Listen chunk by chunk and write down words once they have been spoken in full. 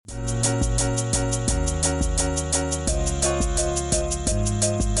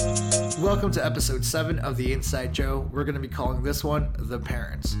welcome to episode 7 of the Inside Joe. We're going to be calling this one The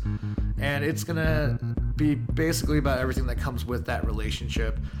Parents. And it's going to be basically about everything that comes with that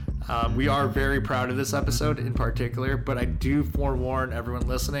relationship. We are very proud of this episode in particular, but I do forewarn everyone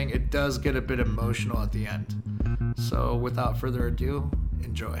listening, it does get a bit emotional at the end. So without further ado,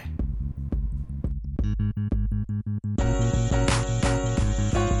 enjoy.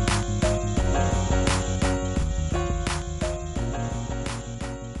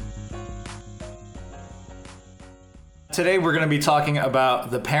 Today we're going to be talking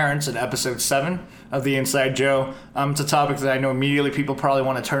about The Parents in episode 7 of the Inside Joe. It's a topic that I know immediately people probably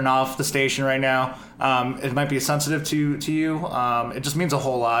want to turn off the station right now. It might be sensitive to you. It just means a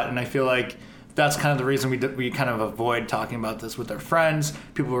whole lot, and I feel like that's kind of the reason we kind of avoid talking about this with our friends,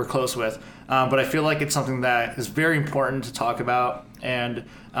 people we're close with. But I feel like it's something that is very important to talk about. And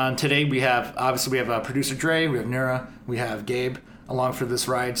today we have producer Dre, we have Nira, we have Gabe along for this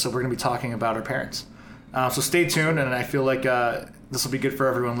ride. So we're going to be talking about our parents. So stay tuned, and I feel like this will be good for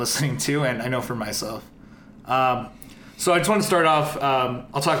everyone listening too, and I know for myself. So I just want to start off.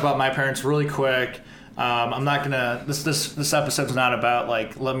 I'll talk about my parents really quick. I'm not gonna. This episode's not about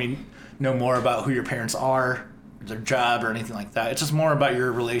like let me know more about who your parents are, their job, or anything like that. It's just more about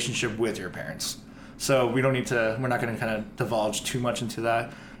your relationship with your parents. So we don't need to. We're not going to kind of divulge too much into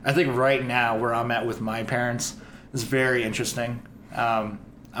that. I think right now where I'm at with my parents is very interesting.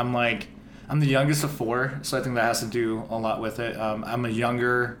 I'm the youngest of 4, so I think that has to do a lot with it. I'm a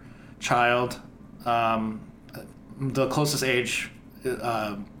younger child. The closest age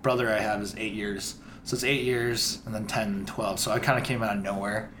brother I have is 8 years. So it's 8 years, and then 10 and 12. So I kind of came out of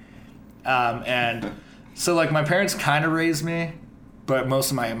nowhere. And so, like, my parents kind of raised me, but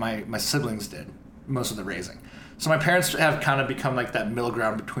most of my siblings did most of the raising. So my parents have kind of become, like, that middle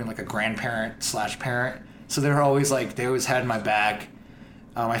ground between, like, a grandparent/parent. So they always had my back.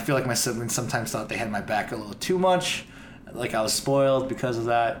 I feel like my siblings sometimes thought they had my back a little too much, like I was spoiled because of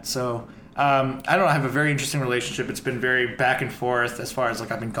that. So I don't know, I have a very interesting relationship. It's been very back and forth as far as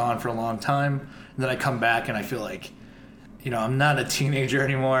like I've been gone for a long time, and then I come back and I feel like, I'm not a teenager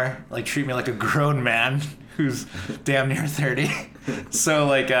anymore. Like, treat me like a grown man who's damn near 30. So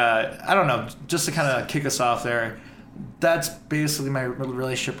like, I don't know, just to kind of kick us off there, that's basically my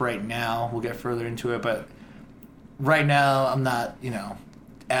relationship right now. We'll get further into it, but right now I'm not,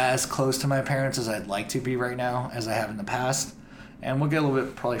 as close to my parents as I'd like to be right now as I have in the past, and we'll get a little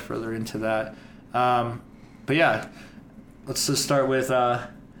bit probably further into that. But yeah, let's just start with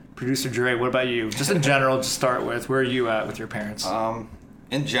producer Dre. What about you? Just in general, to start with, where are you at with your parents?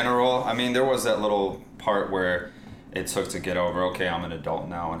 In general, I mean, there was that little part where it took to get over, okay, I'm an adult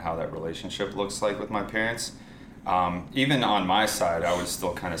now, and how that relationship looks like with my parents. Even on my side, I was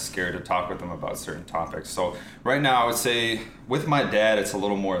still kind of scared to talk with them about certain topics. So right now, I would say with my dad, it's a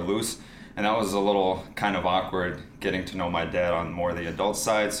little more loose, and that was a little kind of awkward getting to know my dad on more the adult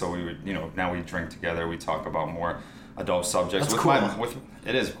side. So we would, now we drink together, we talk about more adult subjects. That's cool.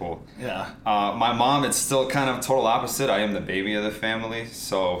 It is cool. Yeah. My mom, it's still kind of total opposite. I am the baby of the family,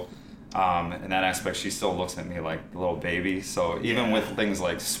 so in that aspect, she still looks at me like a little baby. So even with things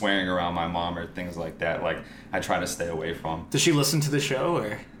like swearing around my mom or things like that, like I try to stay away from. Does she listen to the show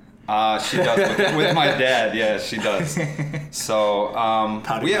or? She does with my dad. Yeah, she does. So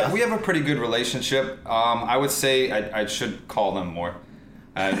we have a pretty good relationship. I would say I should call them more.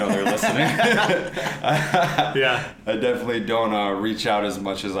 I know they're listening. Yeah. I definitely don't reach out as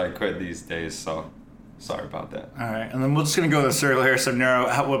much as I could these days. So. Sorry about that. All right, and then we're just going to go to the circle here. So, Nero,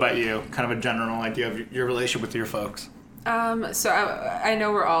 what about you? Kind of a general idea of your relationship with your folks. So I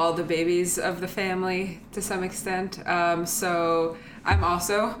know we're all the babies of the family to some extent. So I'm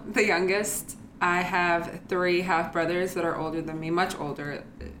also the youngest. I have 3 half-brothers that are older than me, much older,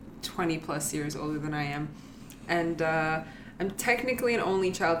 20 plus years older than I am. And I'm technically an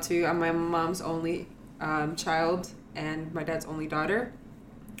only child too. I'm my mom's only child and my dad's only daughter.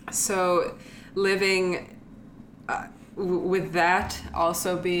 So living with that,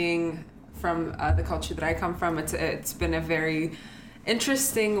 also being from the culture that I come from, it's been a very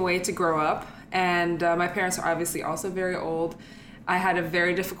interesting way to grow up. And my parents are obviously also very old. I had a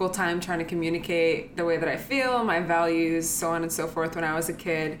very difficult time trying to communicate the way that I feel, my values, so on and so forth when I was a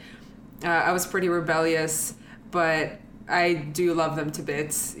kid. I was pretty rebellious, but I do love them to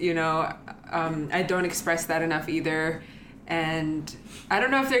bits, I don't express that enough either. And I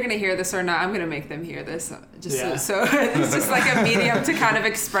don't know if they're going to hear this or not. I'm going to make them hear this. So it's just like a medium to kind of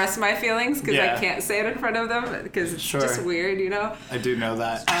express my feelings because I can't say it in front of them because it's just weird, I do know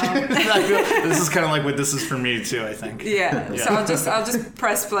that. This is kind of like what this is for me too, I think. Yeah. So I'll just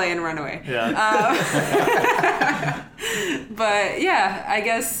press play and run away. Yeah. But yeah, I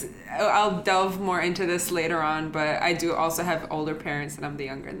guess I'll delve more into this later on, but I do also have older parents and I'm the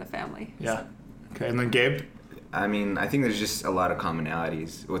younger in the family. Yeah. Okay, and then Gabe? I mean, I think there's just a lot of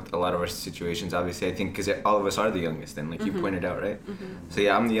commonalities with a lot of our situations, obviously. I think because all of us are the youngest, and like you pointed out, right? So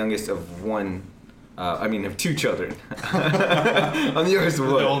yeah, I'm the youngest of of two children. I'm the youngest of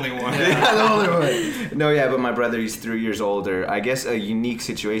one. The only one. Yeah, the only one. No, yeah, but my brother, he's 3 years older. I guess a unique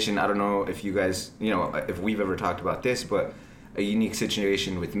situation, I don't know if you guys, if we've ever talked about this, but a unique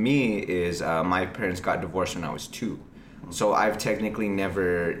situation with me is my parents got divorced when I was 2. So I've technically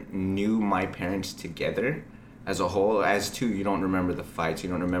never knew my parents together. As a whole, as 2, you don't remember the fights, you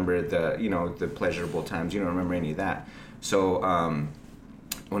don't remember the pleasurable times, you don't remember any of that. So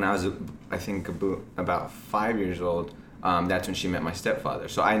when I was, I think about 5 years old, that's when she met my stepfather.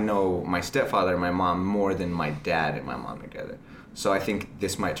 So I know my stepfather and my mom more than my dad and my mom together. So I think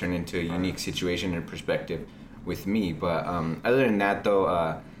this might turn into a unique situation and perspective with me. But other than that,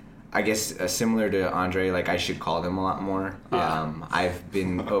 though, I guess similar to Andre, like I should call them a lot more. Yeah. I've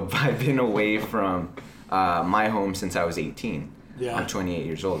been away from my home since I was 18. Yeah. I'm 28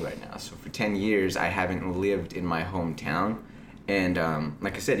 years old right now. So for 10 years, I haven't lived in my hometown. And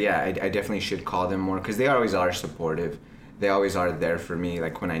like I said, yeah, I definitely should call them more because they always are supportive. They always are there for me,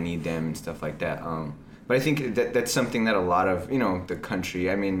 like when I need them and stuff like that. But I think that's something that a lot of, the country,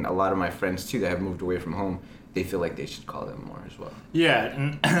 I mean, a lot of my friends too that have moved away from home, they feel like they should call them more as well. Yeah,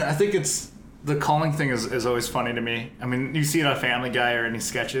 and I think the calling thing is always funny to me. I mean, you see it on Family Guy or any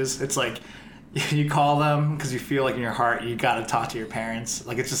sketches. It's like, you call them because you feel like in your heart you got to talk to your parents.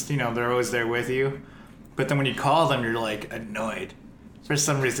 Like it's just, they're always there with you. But then when you call them, you're like annoyed for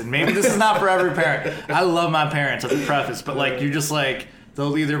some reason. Maybe this is not for every parent. I love my parents, as a preface, but like you're just like,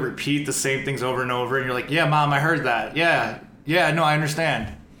 they'll either repeat the same things over and over and you're like, yeah, Mom, I heard that. Yeah, no, I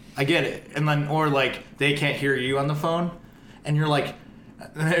understand. I get it. And then, or like they can't hear you on the phone and you're like,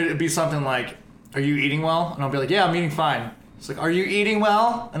 it'd be something like, are you eating well? And I'll be like, yeah, I'm eating fine. It's like, are you eating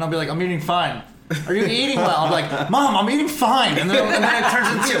well? And I'll be like, I'm eating fine. Are you eating well? I'm like, Mom, I'm eating fine. And then it turns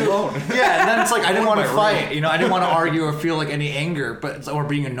into, yeah, and then it's like, I didn't want to fight, I didn't want to argue or feel like any anger, or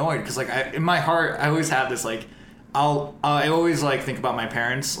being annoyed. Because like, in my heart, I always have this like, I always like think about my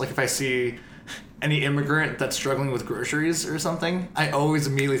parents. Like if I see any immigrant that's struggling with groceries or something, I always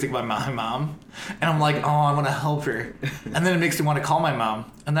immediately think about my mom. And I'm like, oh, I want to help her. And then it makes me want to call my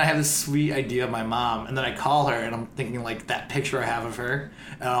mom. And then I have this sweet idea of my mom. And then I call her and I'm thinking like that picture I have of her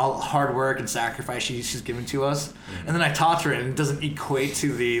and all the hard work and sacrifice she's given to us. And then I talk to her and it doesn't equate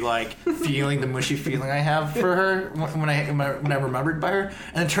to the like feeling, the mushy feeling I have for her when I'm remembered by her.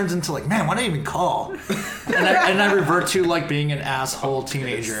 And it turns into like, man, why did I even call? And I revert to like being an asshole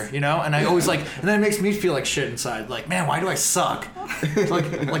teenager, And I always like, and then it makes me feel like shit inside. Like, man, why do I suck?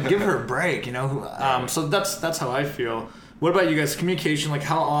 Like give her a break, So that's how I feel. What about you guys? Communication, like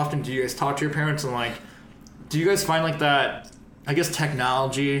how often do you guys talk to your parents and like, do you guys find like that, I guess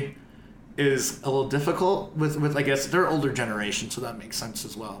technology is a little difficult with I guess they're older generation, so that makes sense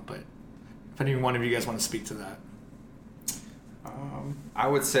as well. But if any one of you guys want to speak to that. I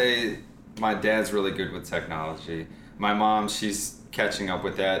would say my dad's really good with technology. My mom, she's catching up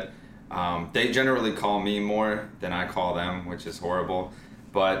with that. They generally call me more than I call them, which is horrible.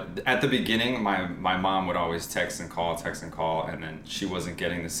 But at the beginning, my mom would always text and call, and then she wasn't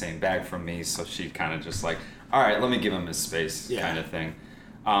getting the same back from me, so she'd kind of just like, all right, let me give him his space, kind of thing.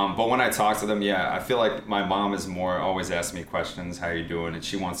 But when I talk to them, I feel like my mom is more always asking me questions, how you doing, and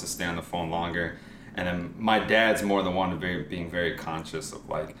she wants to stay on the phone longer. And then my dad's more the one being very conscious of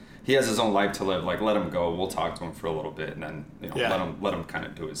like, he has his own life to live, like let him go, we'll talk to him for a little bit, and then let him kind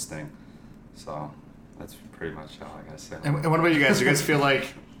of do his thing. So that's pretty much all I gotta say. And what about you guys? Do you guys feel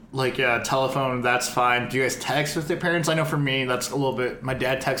like telephone, that's fine? Do you guys text with your parents? I know for me, that's a little bit, my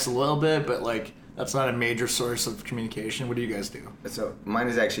dad texts a little bit, but like, that's not a major source of communication. What do you guys do? So mine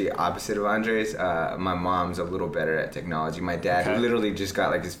is actually opposite of Andre's. My mom's a little better at technology. My dad literally just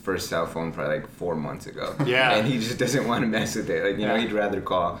got like his first cell phone probably like 4 months ago. Yeah. And he just doesn't want to mess with it. Like, he'd rather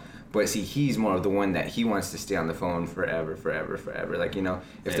call. But see, he's more of the one that he wants to stay on the phone forever. Like,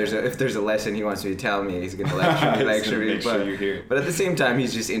 if there's a lesson he wants me to tell me, he's gonna lecture me. Sure you hear. But at the same time,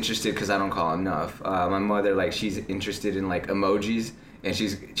 he's just interested because I don't call enough. My mother, like, she's interested in like emojis, and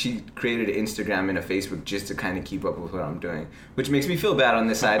she created an Instagram and a Facebook just to kind of keep up with what I'm doing, which makes me feel bad on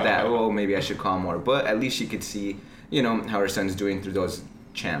the side that maybe I should call more. But at least she could see, how her son's doing through those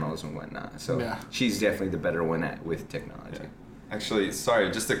channels and whatnot. So she's definitely the better one with technology. Yeah. Actually,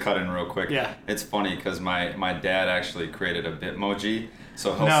 sorry, just to cut in real quick. Yeah. It's funny because my dad actually created a Bitmoji.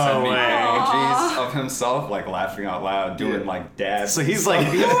 So he'll No send me way. emojis of himself, like laughing out loud, doing like dad. So he's like,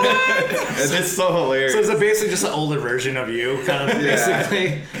 it's so hilarious. so is it basically just an older version of you, kind of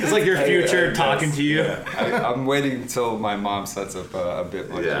basically? It's like your future talking to you. Yeah. I'm waiting until my mom sets up a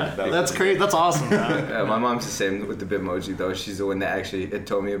Bitmoji. Yeah, That would that's be great. That's awesome, man. Yeah, my mom's the same with the Bitmoji though. She's the one that actually had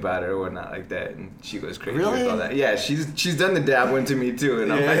told me about it or whatnot like that, and she goes crazy Really? with all that. Yeah, she's done the dab one to me too,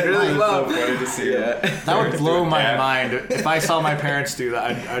 and I'm Yeah, like, really nice. love. So funny to see it. That would blow my dab. mind. If I saw my parents do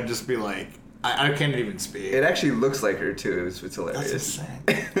that, I'd just be like, I can't even speak. It actually looks like her too. It's That's hilarious.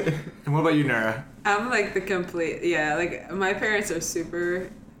 insane. And what about you, Nara? I'm like the complete, like my parents are super,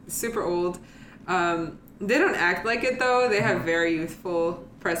 super old. They don't act like it though. They have very youthful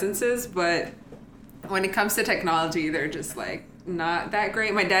presences, but when it comes to technology, they're just like not that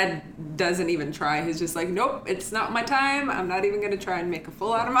great. My dad doesn't even try. He's just like, nope, it's not my time. I'm not even gonna try and make a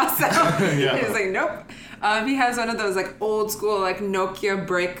fool out of myself. Yeah. He's like, nope. He has one of those like old school like Nokia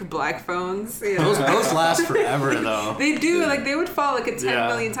brick black phones. You know? Those last forever though. They do, like they would fall like 10 Yeah.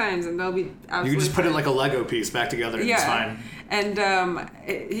 million times and they'll be absolutely You can just put it fine. like a Lego piece back together and it's fine. And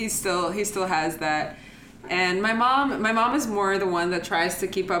he still has that. And my mom is more the one that tries to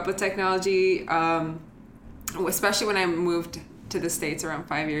keep up with technology. Especially when I moved to the States around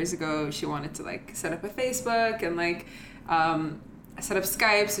 5 years ago, she wanted to like set up a Facebook and like set up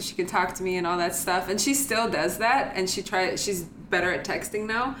Skype so she could talk to me and all that stuff. And she still does that, and she's better at texting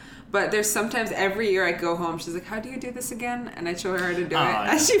now. But there's sometimes every year I go home, she's like, "How do you do this again?" And I show her how to do it,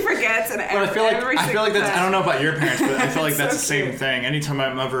 and she forgets. And But I feel like that's, I don't know about your parents, but I feel like It's that's so the same cute. thing. Anytime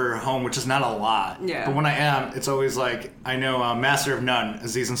I'm ever home, which is not a lot, Yeah. but when I am, it's always like, I know Master of None,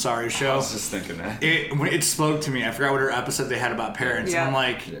 Aziz Ansari's I show. was just thinking that. When it spoke to me. I forgot what her episode they had about parents. Yeah. And I'm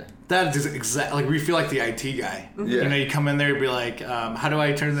like, Yeah. that is exactly, like, we feel like the IT guy. Yeah. You know, you come in there and be like, how do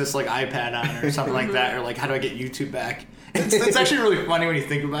I turn this like iPad on or something like that? Or like, how do I get YouTube back? It's actually really funny when you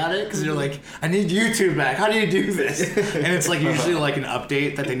think about it, because you're like, I need YouTube back. How do you do this? And it's like usually like an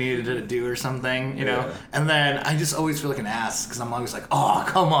update that they needed to do or something, you know? Yeah. And then I just always feel like an ass, because I'm always like, oh,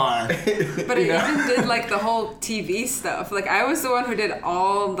 come on. But it even did like the whole TV stuff. Like I was the one who did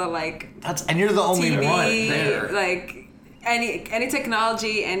all the like And you're the only TV, one there. like any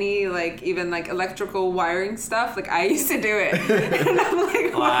technology, any like even like electrical wiring stuff. Like I used to do it, and I'm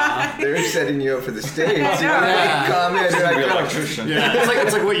like, Wow. why? They're setting you up for the stage. You know, Yeah. come in, you're Be like, an "Oh, electrician. Yeah,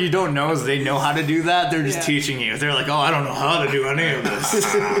 it's like what you don't know is they know how to do that. They're just Yeah. teaching you. They're like, oh, I don't know how to do any of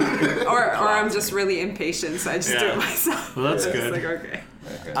this. Or I'm just really impatient, so I just do Yeah. it myself. Well, that's It's good. like okay.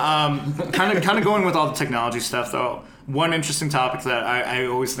 Kind of going with all the technology stuff though. One interesting topic that I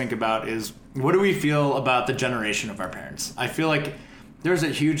always think about is, what do we feel about the generation of our parents? I feel like there's a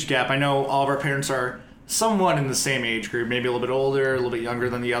huge gap. I know all of our parents are somewhat in the same age group, maybe a little bit older, a little bit younger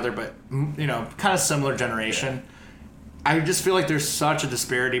than the other, but you know, kind of similar generation. I just feel like there's such a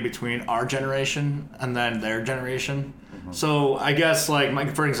disparity between our generation and then their generation. So I guess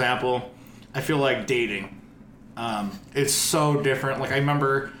like for example, I feel like dating. It's so different. Like I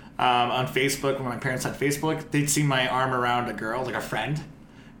remember on Facebook, when my parents had Facebook, they'd see my arm around a girl, like a friend,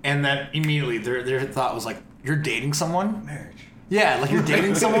 and then immediately their thought was like, "You're dating someone?" Marriage. Yeah, like you're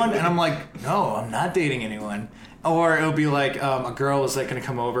dating someone, and I'm like, no, I'm not dating anyone. Or it'll be like a girl was like gonna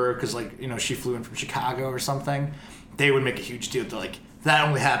come over because like, you know, she flew in from Chicago or something. They would make a huge deal. They're like, that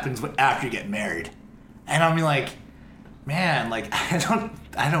only happens after you get married, and I'm like, man, like I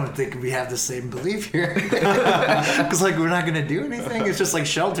don't think we have the same belief here, because like we're not gonna do anything. It's just like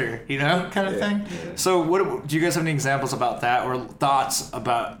shelter, you know, kind of thing. Yeah. So what do you guys have any examples about that, or thoughts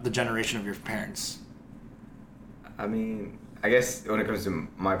about the generation of your parents? I mean, I guess when it comes to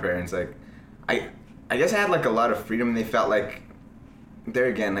my parents, like, I guess I had like a lot of freedom. They felt like, there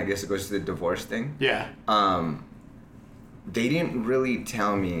again, I guess it goes to the divorce thing. Yeah. They didn't really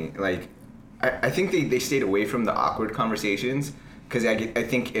tell me, like, I think they stayed away from the awkward conversations, because I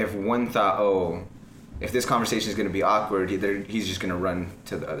think if one thought, oh, if this conversation is going to be awkward, he's just going to run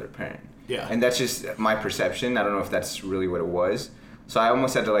to the other parent. Yeah. And that's just my perception. I don't know if that's really what it was. So I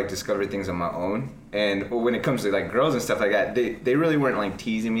almost had to like discover things on my own. And when it comes to like girls and stuff like that, they really weren't like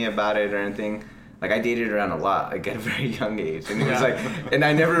teasing me about it or anything. Like I dated around a lot, like at a very young age, and it was like, and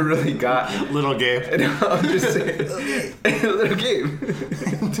I never really got. Little Gabe. And I'm just saying, little Gabe.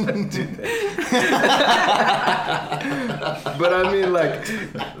 Don't do that. But I mean,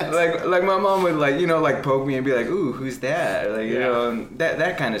 like my mom would like, you know, like poke me and be like, "Ooh, who's that?" Or like, you know,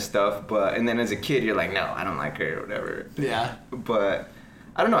 that kind of stuff. But and then as a kid, you're like, "No, I don't like her," or whatever. Yeah. But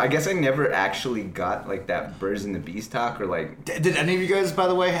I don't know. I guess I never actually got like that birds and the bees talk, or like. Did any of you guys, by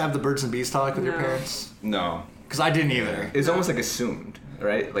the way, have the birds and bees talk with your No. parents? No. because I didn't either. It's almost like assumed,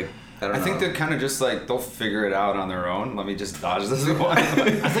 right? Like, I don't know. I think they're kind of just like, they'll figure it out on their own. Let me just dodge this one.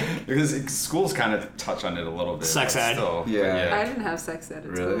 Because schools kind of touch on it a little bit. Sex ed. Still, Yeah. I didn't have sex ed at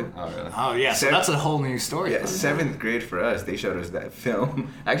Really? school. Oh, really? Oh yeah, so that's a whole new story. Yeah, 7th grade for us, they showed us that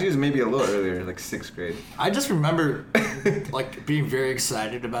film. Actually, it was maybe a little earlier, like 6th grade. I just remember like being very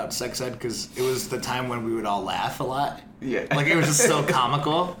excited about sex ed because it was the time when we would all laugh a lot. Yeah. Like it was just so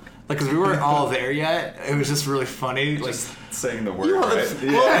comical. Like, because we weren't all there yet. It was just really funny. Like, Just saying the word, you know, right?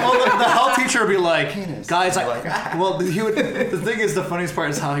 the health teacher would be like, Penis. guys, Like, well, he would. The thing is, the funniest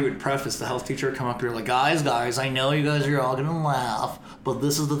part is how he would preface. The health teacher would come up here like, guys, I know you guys are all gonna laugh, but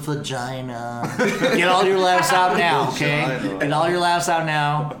this is the vagina. Get all your laughs out now, okay? Vagina. Get all your laughs out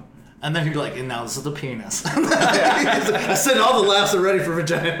now. And then he'd be like, and now this is the penis. I said all the laughs are ready for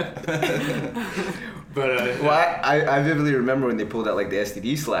vagina. But Well, I vividly remember when they pulled out like the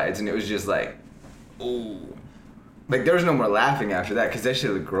STD slides, and it was just like, oh, like there was no more laughing after that because that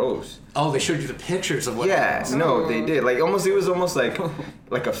shit looked gross. oh, they showed you the pictures of what. Yeah, no, they did. Like it was almost like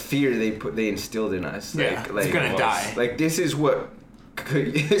a fear they instilled in us. Yeah, like, it's gonna die. Like this is what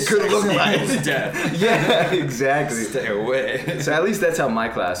it could look like. Death. Yeah, exactly. Stay away. So at least that's how my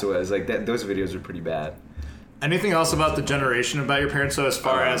class was. Like that, those videos were pretty bad. Anything else about the generation about your parents? So as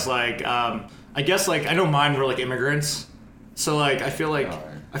far as like, I guess like I know mine were like immigrants, so like I feel like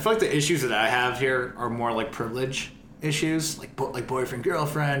the issues that I have here are more like privilege issues, like like boyfriend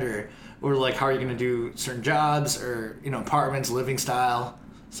girlfriend or like how are you gonna do certain jobs or apartments, living style,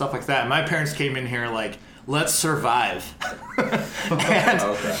 stuff like that. My parents came in here like, let's survive.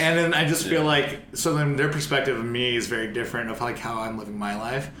 And then I just feel like, so then their perspective of me is very different of like how I'm living my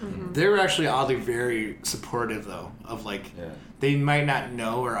life. Mm-hmm. They were actually oddly very supportive though of like, they might not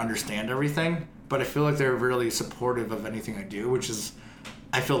know or understand everything, but I feel like they're really supportive of anything I do, which is,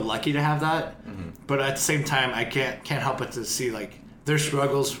 I feel lucky to have that. Mm-hmm. But at the same time, I can't help but to see like their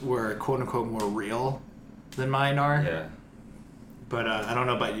struggles were quote unquote more real than mine are. Yeah. But I don't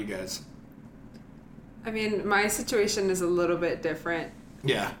know about you guys. I mean, my situation is a little bit different.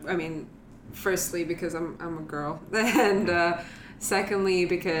 Yeah. I mean, firstly because I'm a girl, and secondly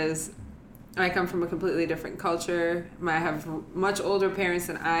because I come from a completely different culture. I have much older parents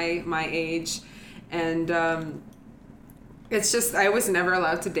than my age, and it's just I was never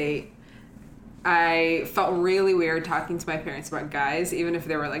allowed to date. I felt really weird talking to my parents about guys, even if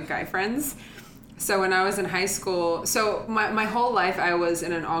they were like guy friends. So when I was in high school, so my whole life I was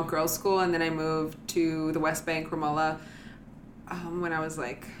in an all-girls school, and then I moved to the West Bank, Ramallah, when I was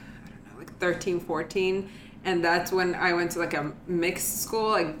like, I don't know, like 13, 14. And that's when I went to like a mixed school,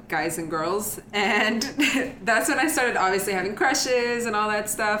 like guys and girls. And that's when I started obviously having crushes and all that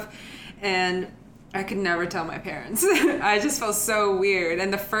stuff. And I could never tell my parents. I just felt so weird.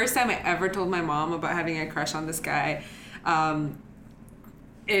 And the first time I ever told my mom about having a crush on this guy,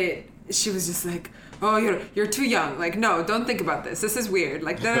 she was just like, oh, you're too young. Like, no, don't think about this. This is weird.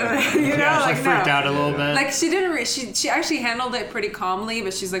 Like, like freaked out a little bit. Like, she didn't. She actually handled it pretty calmly,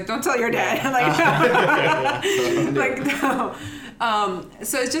 but she's like, don't tell your dad. Like, no. Like, no.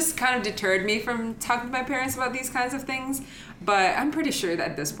 So it just kind of deterred me from talking to my parents about these kinds of things. But I'm pretty sure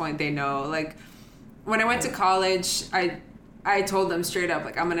that at this point they know. Like, when I went to college, I told them straight up,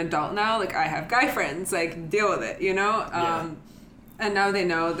 like, I'm an adult now. Like, I have guy friends. Like, deal with it, And now they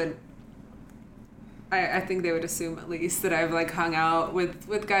know that. I think they would assume at least that I've like hung out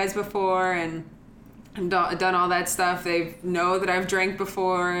with guys before and done all that stuff. They know that I've drank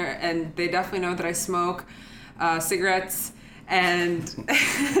before, and they definitely know that I smoke cigarettes. And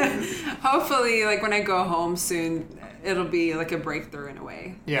hopefully, like when I go home soon, it'll be like a breakthrough in a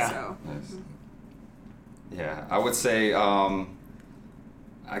way. Yeah. So. Nice. Yeah, I would say kind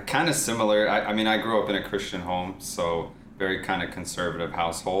of similar. I mean, I grew up in a Christian home, so very kind of conservative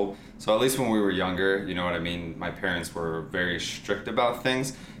household. So at least when we were younger, you know what I mean, my parents were very strict about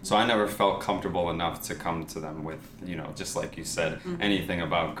things. So I never felt comfortable enough to come to them with, just like you said, anything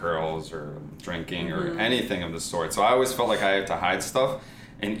about girls or drinking or anything of the sort. So I always felt like I had to hide stuff.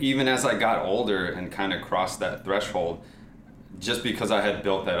 And even as I got older and kind of crossed that threshold, just because I had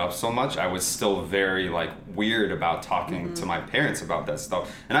built that up so much, I was still very like weird about talking to my parents about that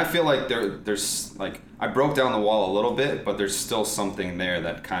stuff. And I feel like there's like, I broke down the wall a little bit, but there's still something there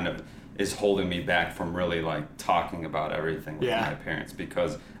that kind of is holding me back from really like talking about everything with my parents,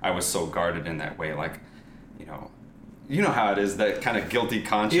 because I was so guarded in that way. Like, you know how it is, that kind of guilty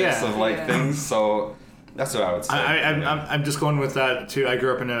conscience of like things. So that's what I would say. I'm just going with that too. I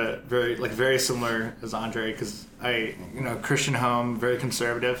grew up in a very similar as Andre, because Christian home, very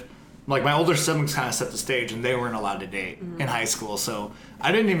conservative. like my older siblings kind of set the stage, and they weren't allowed to date in high school. So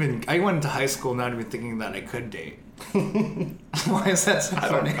I went into high school not even thinking that I could date. Why is that so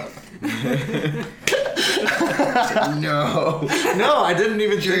funny? No. No, I didn't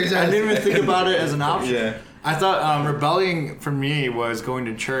even think about it as an option. Yeah. I thought rebelling for me was going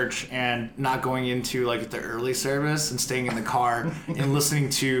to church and not going into like the early service and staying in the car and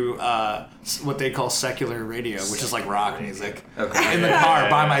listening to what they call secular radio, which is like rock music, in the car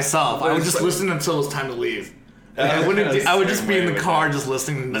by myself. I would just listen until it was time to leave. Like, I would just be in the car just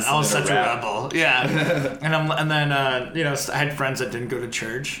listening. I was such a rebel. Yeah. and then I had friends that didn't go to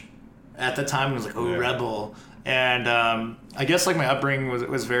church at the time. And was like, rebel. And I guess like my upbringing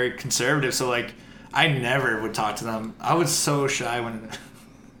was very conservative. So like I never would talk to them. I was so shy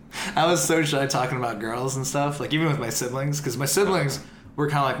talking about girls and stuff. Like even with my siblings, because my siblings were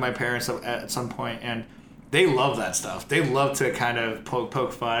kind of like my parents at some point, and they love that stuff. They love to kind of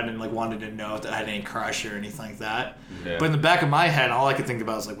poke fun and like wanted to know if I had any crush or anything like that. Yeah. But in the back of my head, all I could think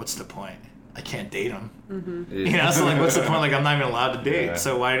about was like, what's the point? I can't date him. Mm-hmm. So like, what's the point? Like, I'm not even allowed to date. Yeah.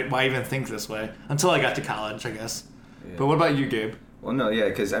 So why even think this way? Until I got to college, I guess. Yeah. But what about you, Gabe? Well, no, yeah,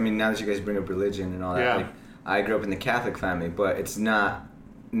 because I mean, now that you guys bring up religion and all that, like, I grew up in the Catholic family, but it's not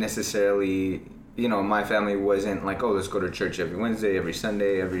necessarily, my family wasn't like, oh, let's go to church every Wednesday, every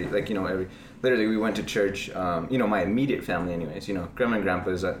Sunday, literally we went to church, my immediate family anyways, grandma and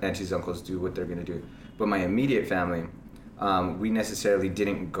grandpa's, aunties, uncles do what they're going to do. But my immediate family, we necessarily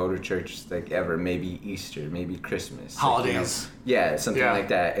didn't go to church like ever, maybe Easter, maybe Christmas. Holidays. Like, something like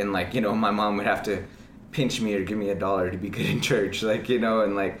that. And like, my mom would have to pinch me or give me $1 to be good in church,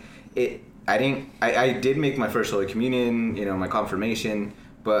 and like I did make my first Holy Communion, my confirmation,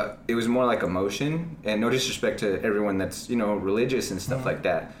 but it was more like emotion, and no disrespect to everyone that's religious and stuff like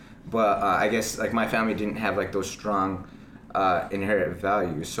that, but I guess like my family didn't have like those strong inherent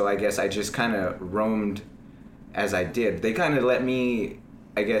values, so I guess I just kind of roamed as I did. They kind of let me,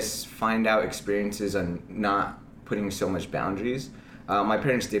 I guess, find out experiences on not putting so much boundaries. My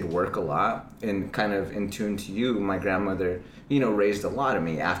parents did work a lot, and kind of in tune to you, my grandmother, raised a lot of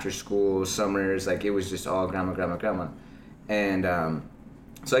me after school, summers, like it was just all grandma. And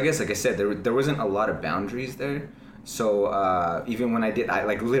so I guess, like I said, there wasn't a lot of boundaries there. So even when I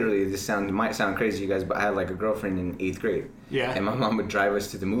like literally, this might sound crazy, you guys, but I had like a girlfriend in 8th grade. Yeah. And my mom would drive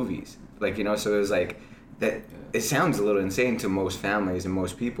us to the movies. Like, so it was like, that. It sounds a little insane to most families and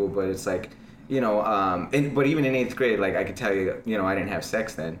most people, but it's like, but even in 8th grade, like I could tell you, I didn't have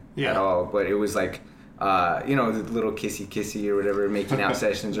sex then at all, but it was like, the little kissy or whatever, making out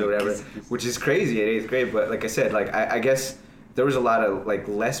sessions or whatever, which is crazy at 8th grade. But like I said, like I guess there was a lot of like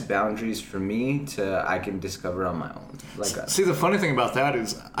less boundaries for me I can discover on my own. Like See, the funny thing about that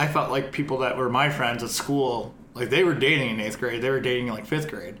is I felt like people that were my friends at school, like they were dating in 8th grade, they were dating in like 5th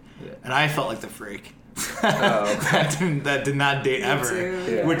grade, and I felt like the freak. that did not date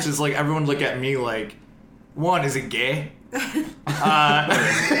ever, which is like everyone look at me like, one, is he gay?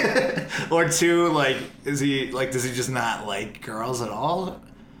 Or two, like, does he just not like girls at all?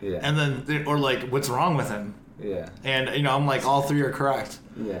 Yeah. And then, or like, what's wrong with him? Yeah. And I'm like, all three are correct.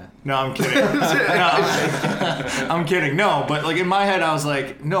 Yeah. No, I'm kidding. I'm kidding. No, but like in my head, I was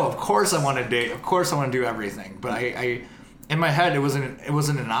like, no, of course I want to date. Of course I want to do everything. But I in my head, it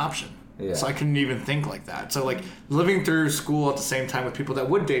wasn't an option. Yeah. So I couldn't even think like that. So like living through school at the same time with people that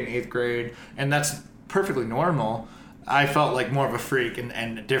would date in 8th grade, and that's perfectly normal, I felt like more of a freak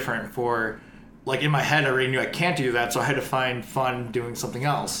and different for, like in my head I already knew I can't do that, so I had to find fun doing something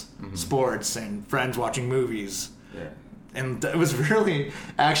else. Mm-hmm. Sports and friends watching movies. Yeah. And it was really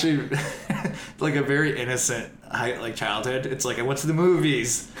actually like a very innocent like childhood. It's like I went to the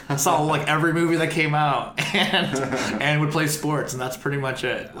movies, I saw like every movie that came out, and would play sports, and that's pretty much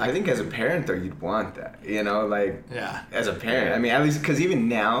it. I think as a parent though, you'd want that, like as a parent. I mean, at least because even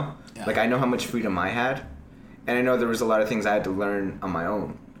now, like I know how much freedom I had, and I know there was a lot of things I had to learn on my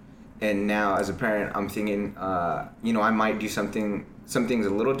own. And now as a parent, I'm thinking, I might do some things a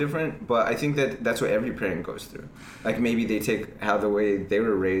little different, but I think that's what every parent goes through. Like maybe they take the way they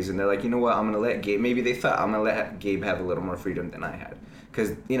were raised, and they're like, you know what, I'm gonna let Gabe. Maybe they thought I'm gonna let Gabe have a little more freedom than I had,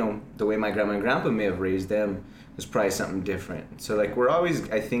 because the way my grandma and grandpa may have raised them was probably something different. So like we're always,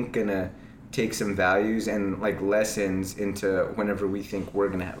 I think, gonna take some values and like lessons into whenever we think we're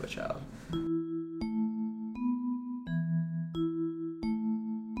gonna have a child.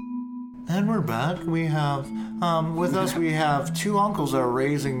 And we're back. We have, with us, we have two uncles that are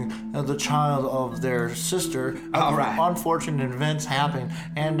raising the child of their sister. All right. Unfortunate events happen.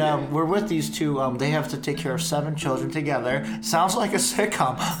 And we're with these two. They have to take care of 7 children together. Sounds like a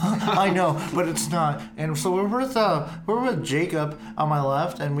sitcom. I know, but it's not. And so we're with Jacob on my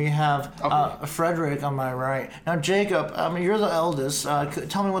left, and we have Frederick on my right. Now, Jacob, you're the eldest.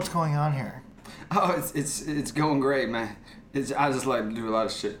 Tell me what's going on here. Oh, it's going great, man. I just like to do a lot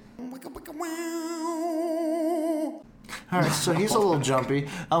of shit. All right, so he's a little jumpy.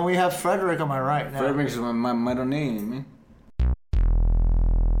 We have Frederick on my right now. Frederick's my middle name, man.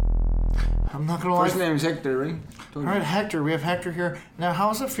 I'm not gonna lie. First name is Hector, right? All right, Hector. We have Hector here. Now, how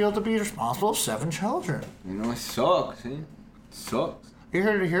does it feel to be responsible of 7 children? You know, it sucks, eh? It sucks. You're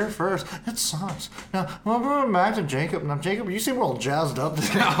here to hear it first. It sucks. Now, we're going back to Jacob. Now, Jacob, you seem a little jazzed up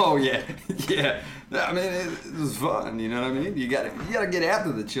today. Oh yeah, yeah. I mean, it was fun. You know what I mean? You gotta get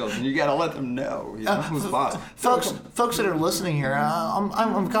after the children. You gotta let them know. You know, it was fun. Folks that are listening here,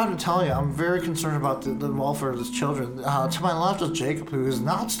 I'm got to tell you, I'm very concerned about the welfare of these children. To my left is Jacob, who has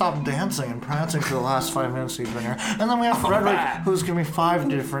not stopped dancing and prancing for the last 5 minutes he's been here, and then we have Frederick, who's giving me 5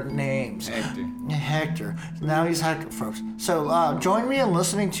 different names. Hector. Now he's Hector, folks. So join me in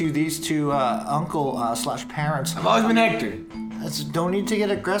listening to these two uncle/parents. I've always been Hector. Don't need to get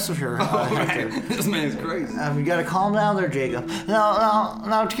aggressive here, Hector. This man's crazy. You gotta calm down there, Jacob.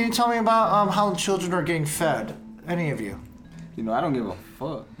 Now, can you tell me about how the children are getting fed? Any of you? You know, I don't give a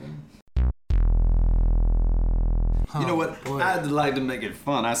fuck, man. You know what? Boy. I'd like to make it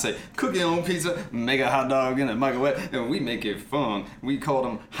fun. I say, cook your own pizza, make a hot dog in a microwave, and we make it fun. We call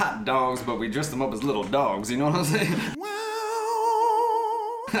them hot dogs, but we dress them up as little dogs. You know what I'm saying?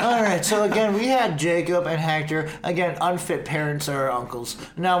 All right, so again, we had Jacob and Hector. Again, unfit parents are our uncles.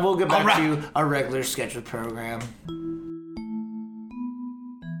 Now we'll get back to our regular scheduled program.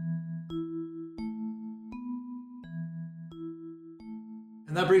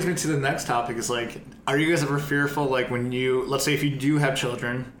 And that brings me to the next topic is like, are you guys ever fearful, like when let's say if you do have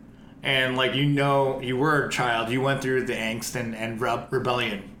children and like you were a child, you went through the angst and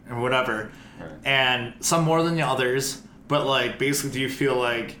rebellion and whatever, right. And some more than the others, but like basically do you feel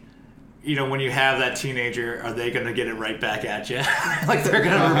like, when you have that teenager, are they going to get it right back at you? Like they're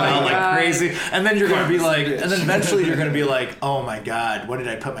going to rebel like crazy. And then you're going to be like, and then eventually you're going to be like, oh my God, what did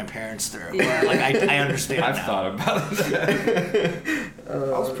I put my parents through? Yeah. Or, like I understand I've now. thought about that.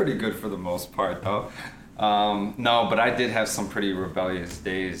 I was pretty good for the most part though. No, but I did have some pretty rebellious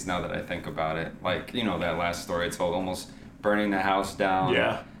days now that I think about it. Like, that last story I told, almost burning the house down.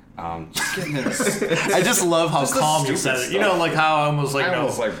 Yeah. Just getting in I just love how calm you said it. Like how I almost like,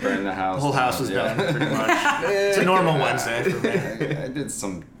 burned the house. The whole house was done, pretty much. It's a normal Wednesday for me. I did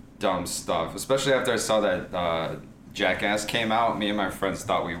some dumb stuff, especially after I saw that Jackass came out. Me and my friends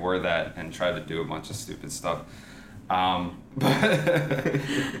thought we were that and tried to do a bunch of stupid stuff. But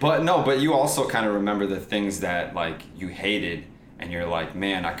you also kind of remember the things that like you hated. And you're like,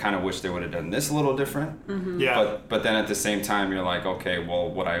 man, I kind of wish they would have done this a little different. Mm-hmm. Yeah. But then at the same time, you're like, okay, well,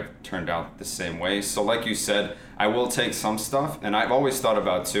 would I have turned out the same way? So like you said, I will take some stuff. And I've always thought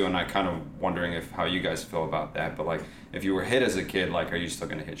about, too, and I kind of wondering how you guys feel about that. But like, if you were hit as a kid, like, are you still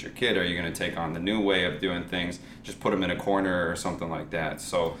going to hit your kid? Are you going to take on the new way of doing things? Just put them in a corner or something like that.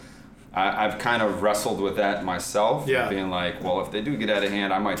 So I've kind of wrestled with that myself. Yeah. Being like, well, if they do get out of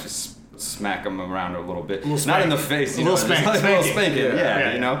hand, I might just smack them around a little bit. Not in the face, a little spanking.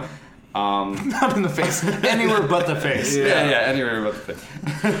 Yeah, not in the face. Anywhere but the face. Yeah, anywhere but the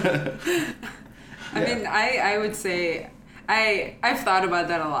face. I mean, I would say I've thought about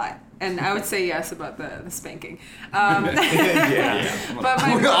that a lot. And I would say yes about the spanking. Yeah. But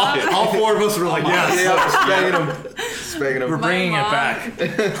my mom... all 4 of us were like, yes. Spanking them. We're bringing it back.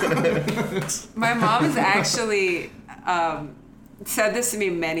 My mom has actually said this to me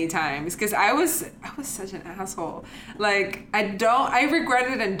many times because I was such an asshole. Like I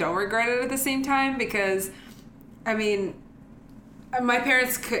regret it and don't regret it at the same time because, I mean, my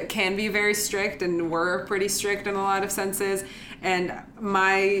parents can be very strict and were pretty strict in a lot of senses. And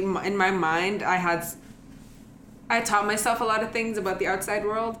in my mind, I taught myself a lot of things about the outside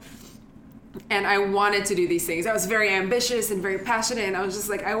world. And I wanted to do these things. I was very ambitious and very passionate. And I was just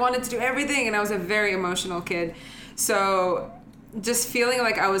like, I wanted to do everything. And I was a very emotional kid. So just feeling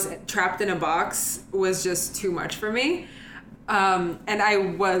like I was trapped in a box was just too much for me. And I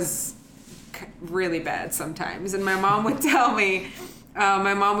was really bad sometimes. And my mom would tell me,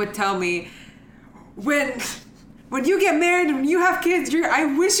 when when you get married and you have kids, I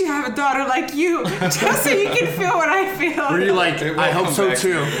wish you have a daughter like you, just so you can feel what I feel. Were you like, I hope so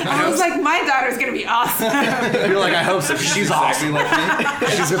too? I was like, my daughter's gonna be awesome. You're like, I hope so. She's awesome. Like me.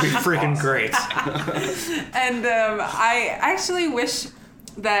 She's gonna be freaking great. And I actually wish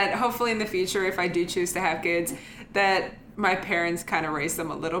that hopefully in the future, if I do choose to have kids, that my parents kind of raise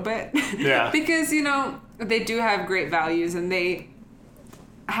them a little bit. Yeah. Because, you know, they do have great values, and they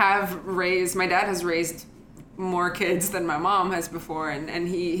have raised, my dad has raised more kids than my mom has before, and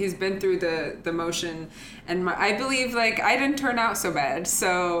he's been through the motion, and I believe like I didn't turn out so bad,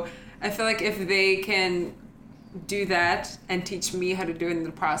 so I feel like if they can do that and teach me how to do it in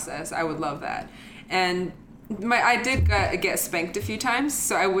the process, I would love that. And I did get spanked a few times,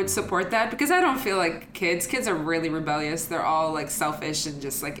 so I would support that, because I don't feel like kids are really rebellious. They're all like selfish and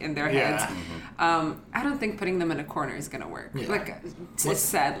just like in their heads. Mm-hmm. I don't think putting them in a corner is gonna work. Yeah. Like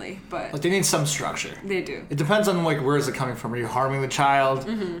sadly, but Like they need some structure. they do. It depends on like where is it coming from. Are you harming the child,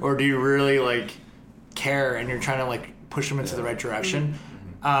 or do you really like care and you're trying to like push them into the right direction?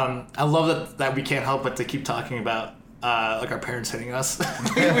 I love that we can't help but to keep talking about like our parents hitting us.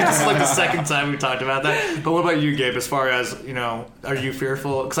 It's like the second time we talked about that. But what about you, Gabe? As far as, you know, are you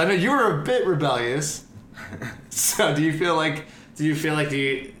fearful? Because I know you were a bit rebellious. So do you feel like are you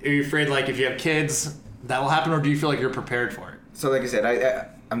afraid like if you have kids that will happen, or do you feel like you're prepared for it? So like I said,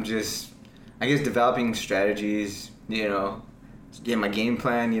 I'm just, I guess, developing strategies, you know, get my game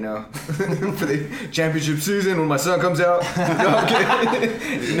plan, you know, for the championship season when my son comes out. No, I'm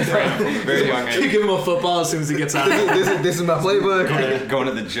kidding. From a very young You age. give him a football as soon as he gets out. This is my playbook. Going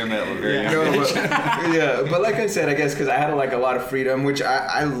to the gym at a very young No, age. yeah, but like I said, I guess because I had like a lot of freedom, which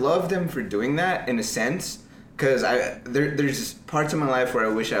I love them for doing that in a sense. Because there's parts of my life where I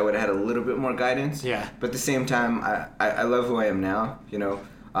wish I would have had a little bit more guidance. Yeah. But at the same time, I love who I am now. You know,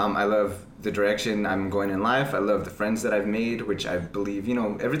 I love the direction I'm going in life. I love the friends that I've made, which I believe, you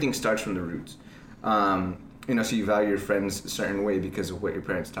know, everything starts from the roots. You know, so you value your friends a certain way because of what your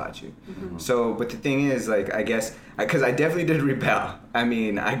parents taught you. Mm-hmm. So, but the thing is, like, I guess, because I definitely did rebel. I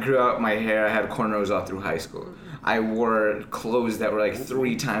mean, I grew out my hair. I had cornrows all through high school. I wore clothes that were like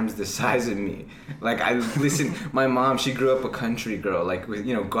 3 times the size of me. Like, I listened, my mom, she grew up a country girl, like with,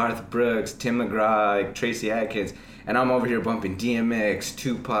 you know, Garth Brooks, Tim McGraw, like Tracy Adkins. And I'm over here bumping DMX,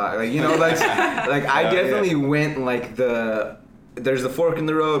 Tupac, like, you know, like I definitely went like there's the fork in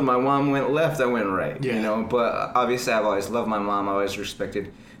the road. My mom went left, I went right, you know. But obviously, I've always loved my mom. I always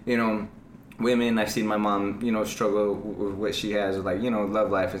respected, you know, women. I've seen my mom, you know, struggle with what she has, with, like, you know,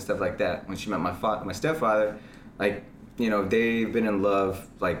 love life and stuff like that. When she met my stepfather, like, you know, they've been in love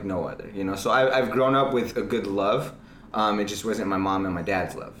like no other, you know. So I've grown up with a good love. It just wasn't my mom and my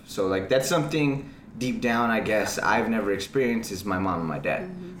dad's love. So like that's something deep down, I guess, I've never experienced is my mom and my dad.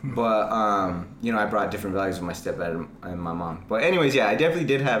 Mm-hmm. But, you know, I brought different values with my stepdad and my mom. But anyways, yeah, I definitely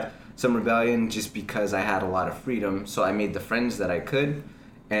did have some rebellion just because I had a lot of freedom. So I made the friends that I could.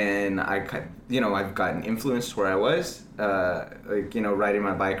 And you know, I've gotten influenced where I was, like, you know, riding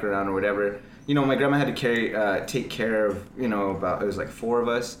my bike around or whatever. You know, my grandma had to take care of, you know, it was like 4 of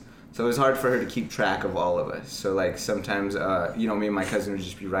us. So it was hard for her to keep track of all of us. So like sometimes, you know, me and my cousin would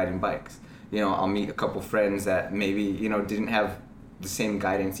just be riding bikes. You know, I'll meet a couple friends that maybe, you know, didn't have the same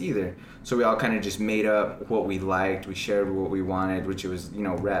guidance either. So we all kind of just made up what we liked. We shared what we wanted, which was, you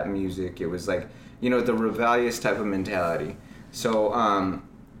know, rap music. It was like, you know, the rebellious type of mentality. So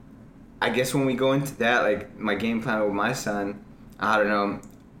I guess when we go into that, like my game plan with my son, I don't know,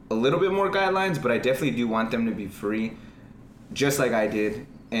 a little bit more guidelines, but I definitely do want them to be free, just like I did.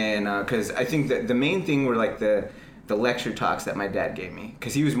 And because I think that the main thing were like the lecture talks that my dad gave me,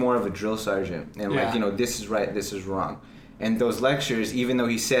 because he was more of a drill sergeant and like, you know, this is right, this is wrong. And those lectures, even though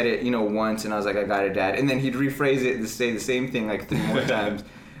he said it, you know, once and I was like, I got it, Dad, and then he'd rephrase it to say the same thing like 3 more times,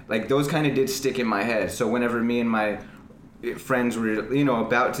 like those kind of did stick in my head. So whenever me and my friends were, you know,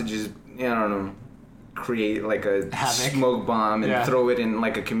 about to just, I don't know, create like a Havoc. Smoke bomb and throw it in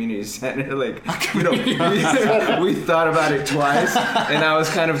like a community center, like, you know, we thought about it twice, and I was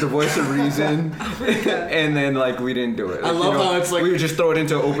kind of the voice of reason, and then like we didn't do it. I love how it's like we would just throw it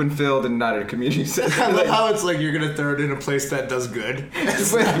into an open field and not a community center. I love how it's like you're gonna throw it in a place that does good.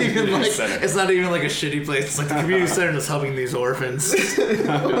 It's not even like a shitty place. It's like the community center that's helping these orphans.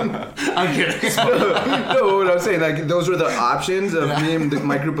 I'm kidding. No, what I'm saying, like those were the options of me and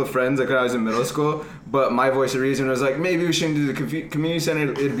my group of friends, like when I was in middle school. But my voice of reason was like, maybe we shouldn't do the community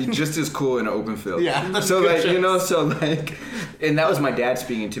center. It'd be just as cool in an open field. Yeah. So like, you know, so like, and that was my dad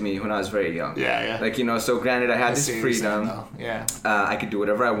speaking to me when I was very young. Yeah. Like, you know, so granted I had this freedom. Yeah. I could do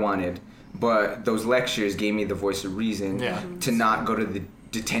whatever I wanted, but those lectures gave me the voice of reason to not go to the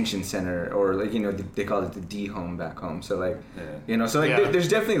detention center, or like, you know, they call it the D home back home. So like, you know, so like Yeah. there's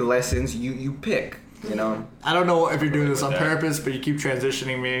definitely lessons you pick, you know. I don't know if you're doing this on that. purpose, but you keep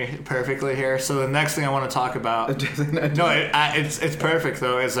transitioning me perfectly here. So the next thing I want to talk about, no, it's perfect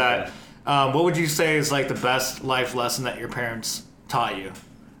though, is that what would you say is like the best life lesson that your parents taught you?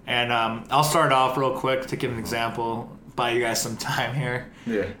 And I'll start off real quick to give an example, buy you guys some time here.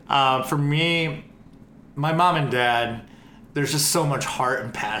 Yeah. For me, my mom and dad, there's just so much heart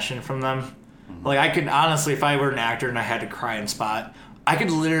and passion from them. Like, I could honestly, if I were an actor and I had to cry in spot, I could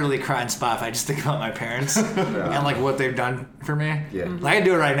literally cry in spot if I just think about my parents and like what they've done for me. Yeah. Like, I can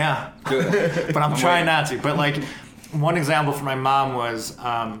do it right now, but I'm trying not to. But like, one example for my mom was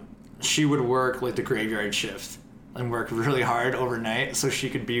she would work like the graveyard shift and work really hard overnight so she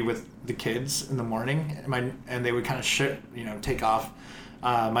could be with the kids in the morning. And they would kind of take off.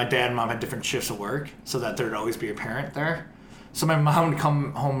 My dad and mom had different shifts of work so that there'd always be a parent there. So my mom would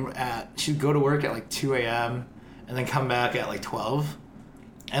come home she'd go to work at like 2 a.m. and then come back at like 12.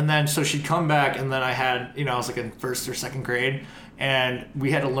 And then, so she'd come back, and then I was like in first or second grade, and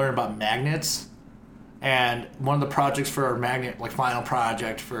we had to learn about magnets. And one of the projects for our final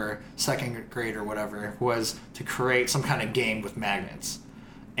project for second grade or whatever, was to create some kind of game with magnets.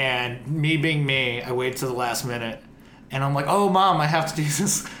 And me being me, I waited to the last minute, and I'm like, oh, Mom, I have to do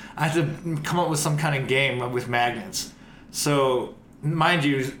this. I have to come up with some kind of game with magnets. So, mind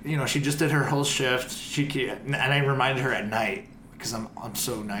you, she just did her whole shift. And I reminded her at night, because I'm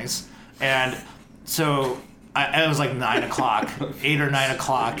so nice. And so it was like 9 o'clock, 8 or 9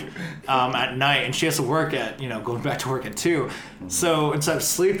 o'clock at night, and she has to work going back to work at 2. So instead of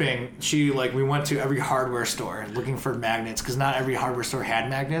sleeping, we went to every hardware store looking for magnets, because not every hardware store had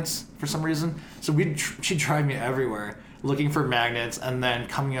magnets for some reason. So she'd drive me everywhere looking for magnets and then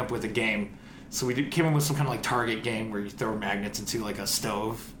coming up with a game. So we came up with some kind of like Target game where you throw magnets into like a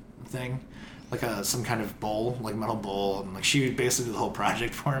stove thing, like some kind of bowl, like metal bowl, and like she would basically do the whole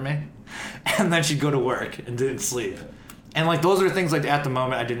project for me, and then she'd go to work and didn't sleep, and like those are things like at the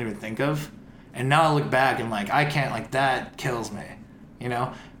moment I didn't even think of, and now I look back and like I can't, like that kills me,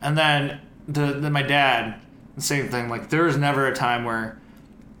 And then my dad, the same thing. Like there was never a time where,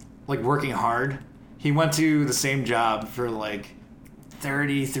 like working hard, he went to the same job for like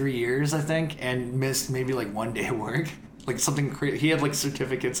 33 years I think, and missed maybe like one day of work, like something crazy. He had like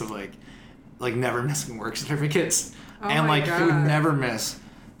certificates of like never missing work certificates, and like he would never miss.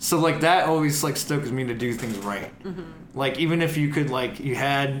 So like that always like stokes me to do things right. Mm-hmm. Like even if you could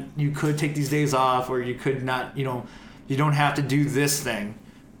you could take these days off, or you could not, you don't have to do this thing.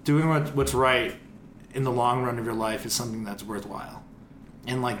 Doing what's right in the long run of your life is something that's worthwhile.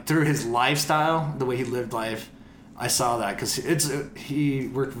 And like through his lifestyle, the way he lived life, I saw that, because he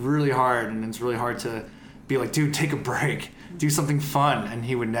worked really hard, and it's really hard to be like, dude, take a break, do something fun, and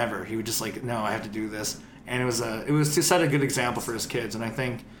he would just like, no, I have to do this. And it was to set a good example for his kids, and I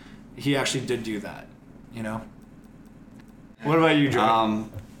think he actually did do that. What about you, Joe?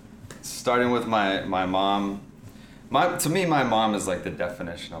 Starting with my mom. To me, my mom is like the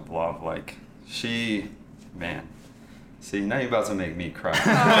definition of love. Like see, now you're about to make me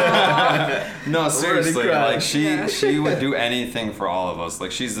cry. No, seriously, like she would do anything for all of us.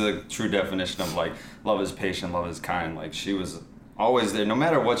 Like she's the true definition of like love is patient, love is kind. Like she was always there, no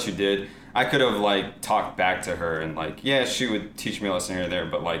matter what you did. I could have like talked back to her, and like, yeah, she would teach me a lesson here or there,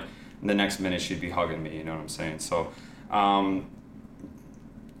 but like the next minute she'd be hugging me, you know what I'm saying? So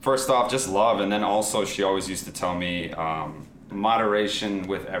first off, just love, and then also she always used to tell me moderation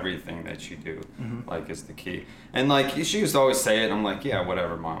with everything that you do, like, is the key. And like she used to always say it, and I'm like, yeah,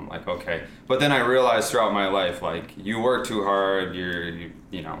 whatever, Mom, like, okay. But then I realized throughout my life, like, you work too hard, you're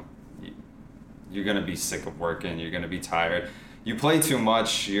gonna be sick of working, you're gonna be tired. You play too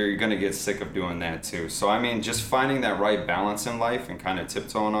much, you're gonna get sick of doing that too. So I mean, just finding that right balance in life and kind of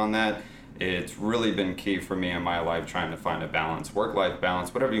tiptoeing on that, it's really been key for me in my life, trying to find a balance, work-life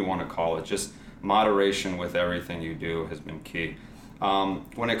balance, whatever you want to call it. Just moderation with everything you do has been key.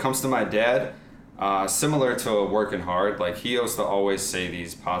 When it comes to my dad, similar to working hard, like he used to always say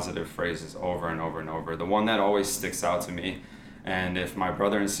these positive phrases over and over and over. The one that always sticks out to me, and if my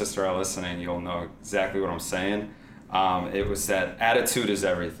brother and sister are listening, you'll know exactly what I'm saying. It was that attitude is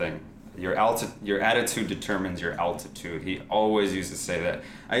everything. Your attitude determines your altitude. He always used to say that.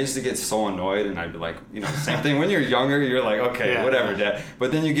 I used to get so annoyed, and I'd be like, same thing. When you're younger, you're like, okay, whatever, Dad.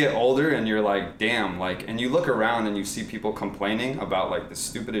 But then you get older, and you're like, damn, like, and you look around and you see people complaining about like the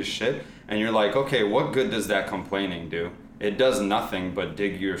stupidest shit, and you're like, okay, what good does that complaining do? It does nothing but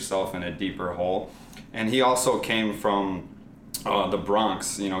dig yourself in a deeper hole. And he also came from the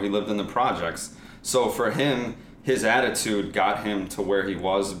Bronx. He lived in the projects. So for him, his attitude got him to where he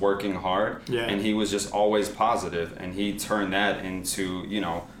was working hard, and he was just always positive, and he turned that into, you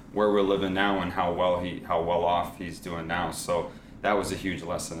know, where we're living now and how well off he's doing now. So that was a huge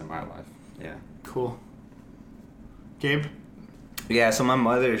lesson in my life. Yeah. Cool. Gabe? Yeah, so my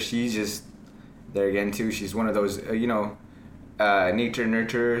mother, she's just there again too. She's one of those, nature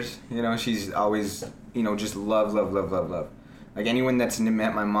nurturers. You know, she's always, just love. Like anyone that's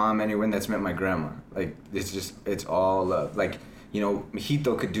met my mom, anyone that's met my grandma, like it's all love. Like,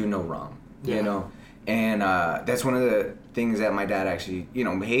 Mijito could do no wrong, and that's one of the things that my dad actually,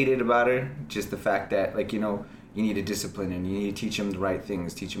 hated about her. Just the fact that, like, you need to discipline him, you need to teach him the right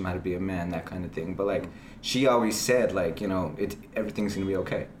things, teach him how to be a man, that kind of thing. But like, she always said, like, everything's gonna be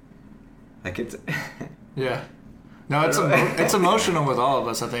okay. Like it's. Yeah. No, it's emotional with all of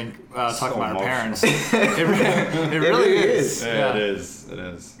us, I think, talking about our parents. It really is. Yeah, it is.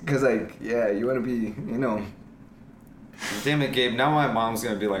 Because, like, you want to be, Damn it, Gabe. Now my mom's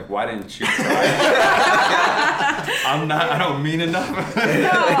going to be like, why didn't you try? I don't mean enough.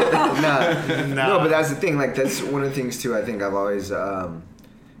 No, but that's the thing. Like, that's one of the things, too, I think I've always,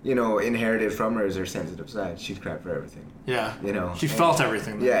 inherited from her is her sensitive side. She'd cry for everything. Yeah. She felt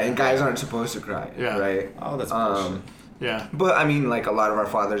everything. Yeah, and guys aren't supposed to cry. Yeah. Right? Oh, that's bullshit. Yeah. But, I mean, like, a lot of our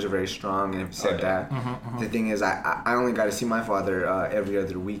fathers are very strong and have said that. The thing is, I only got to see my father every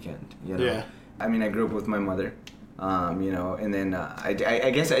other weekend, Yeah. I mean, I grew up with my mother, and then I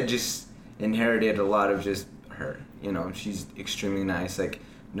guess I just inherited a lot of just her, She's extremely nice. Like,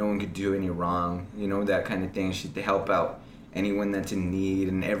 no one could do any wrong, that kind of thing. She'd help out anyone that's in need,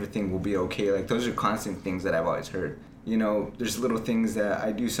 and everything will be okay. Like, those are constant things that I've always heard. There's little things that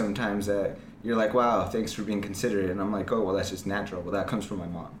I do sometimes that you're like, wow, thanks for being considerate. And I'm like, oh, well, that's just natural. Well, that comes from my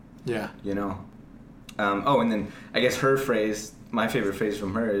mom. Yeah. And then I guess her phrase, my favorite phrase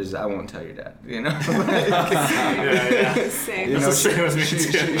from her is, I won't tell your dad, Same.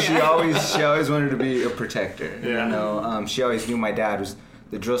 She always wanted to be a protector. Yeah. She always knew my dad was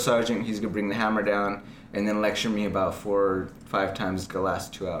the drill sergeant. He's going to bring the hammer down and then lecture me about 4 or 5 times. It's going to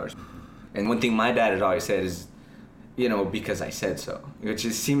last 2 hours. And one thing my dad had always said is, because I said so. It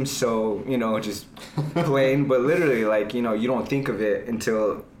just seems so, just plain. But literally, like, you don't think of it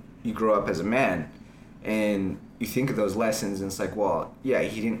until you grow up as a man. And you think of those lessons, and it's like, well, yeah,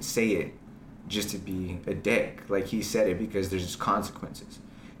 he didn't say it just to be a dick. Like, he said it because there's consequences.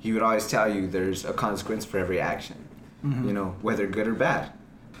 He would always tell you there's a consequence for every action, whether good or bad.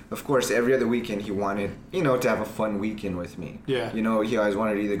 Of course, every other weekend he wanted, to have a fun weekend with me. Yeah. He always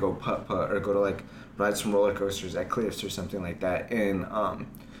wanted to either go putt-putt or go to, like, ride some roller coasters at Cliffs or something like that. And,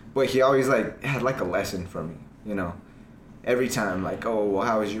 but he always, like, had, like, a lesson for me, Every time, like, oh, well,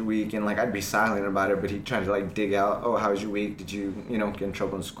 how was your week? And, like, I'd be silent about it, but he'd try to, like, dig out, oh, how was your week? Did you, get in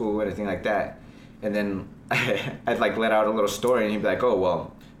trouble in school, anything like that? And then I'd, like, let out a little story, and he'd be like, oh,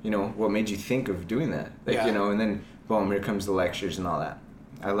 well, what made you think of doing that? Like, and then, boom, here comes the lectures and all that.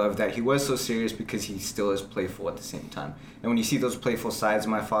 I love that. He was so serious because he still is playful at the same time. And when you see those playful sides of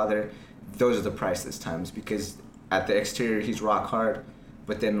my father, those are the priceless times, because at the exterior, he's rock hard.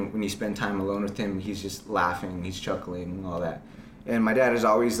 But then when you spend time alone with him, he's just laughing, he's chuckling and all that. And my dad has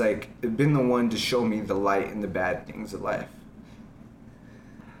always, like, been the one to show me the light and the bad things of life.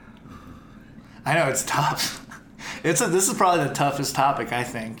 I know, it's tough. This is probably the toughest topic, I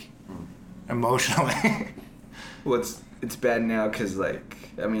think, emotionally. Well, it's bad now because, like,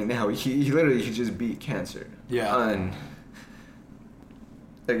 I mean, now he literally just beat cancer. Yeah. And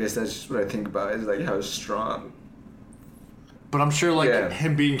I guess that's just what I think about, is, like, how strong. But I'm sure, like,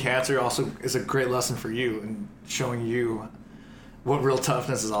 him beating cancer also is a great lesson for you and showing you what real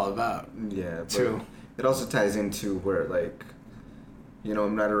toughness is all about. Yeah, but too. It also ties into where, like,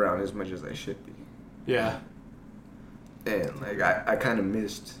 I'm not around as much as I should be. Yeah. And, like, I kind of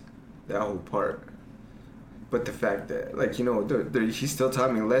missed that whole part. But the fact that, like, he still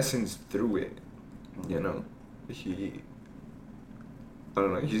taught me lessons through it. I don't know,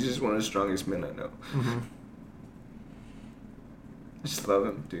 he's just one of the strongest men I know. Mm-hmm. I just love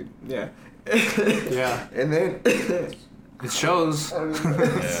him, dude. Yeah. Yeah. And then it shows.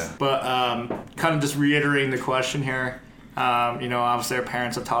 Yeah. But kind of just reiterating the question here, obviously our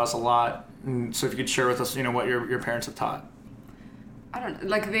parents have taught us a lot. And so if you could share with us, what your parents have taught. I don't know.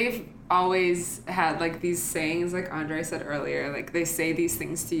 Like, they've always had, like, these sayings, like Andre said earlier. Like, they say these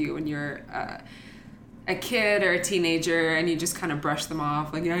things to you when you're a kid or a teenager, and you just kind of brush them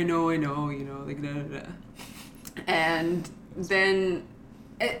off. Like, yeah, I know, like, da, da, da. And then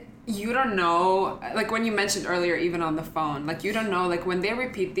you don't know, like, when you mentioned earlier, even on the phone, like, you don't know, like, when they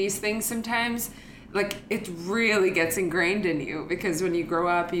repeat these things sometimes, like it really gets ingrained in you, because when you grow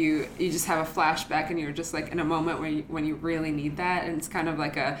up, you just have a flashback and you're just like in a moment when you really need that, and it's kind of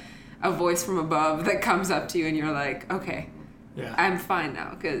like a voice from above that comes up to you and you're like, okay, Yeah. I'm fine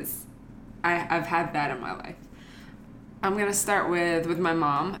now because I've had that in my life. I'm gonna start with my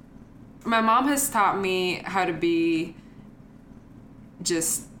mom. My mom has taught me how to be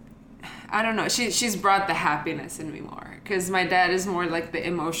just, I don't know, she's brought the happiness in me more, because my dad is more like the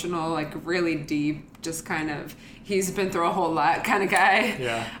emotional, like really deep, just kind of, he's been through a whole lot kind of guy.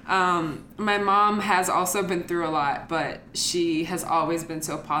 Yeah. My mom has also been through a lot, but she has always been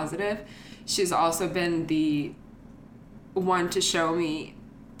so positive. She's also been the one to show me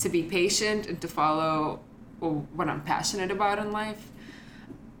to be patient and to follow what I'm passionate about in life.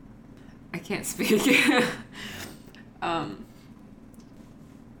 I can't speak. Oh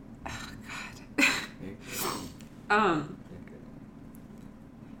God.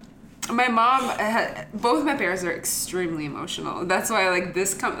 My mom, both my parents are extremely emotional. That's why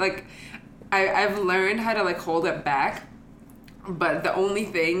I've learned how to like hold it back, but the only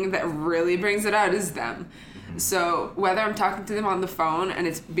thing that really brings it out is them. So whether I'm talking to them on the phone and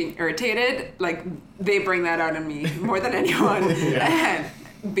it's being irritated, like they bring that out in me more than anyone. Yeah.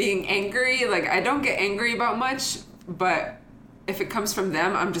 And being angry, like I don't get angry about much, but if it comes from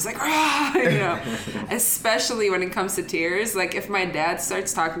them, I'm just like, rah, you know. Especially when it comes to tears. Like if my dad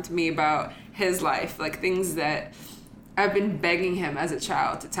starts talking to me about his life, like things that I've been begging him as a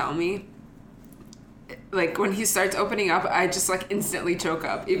child to tell me, like when he starts opening up, I just like instantly choke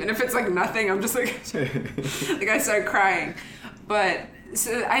up. Even if it's like nothing, I'm just like, like I start crying. But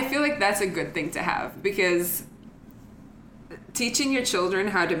so I feel like that's a good thing to have, because teaching your children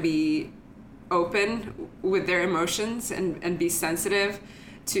how to be open with their emotions and be sensitive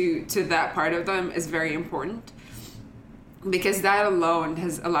to that part of them is very important, because that alone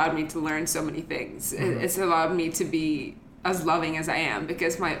has allowed me to learn so many things. Mm-hmm. It's allowed me to be as loving as I am,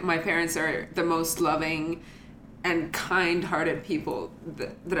 because my parents are the most loving and kind-hearted people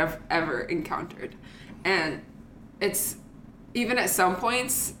that I've ever encountered. And it's, even at some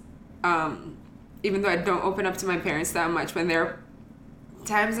points, even though I don't open up to my parents that much, when there are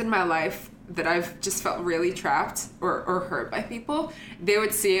times in my life that I've just felt really trapped or hurt by people, they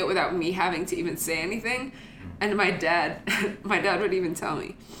would see it without me having to even say anything. And my dad would even tell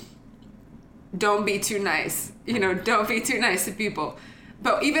me, don't be too nice. You know, don't be too nice to people.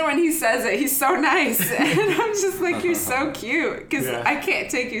 But even when he says it, he's so nice. And I'm just like, you're so cute. Because I can't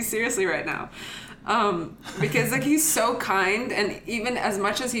take you seriously right now. Because like he's so kind. And even as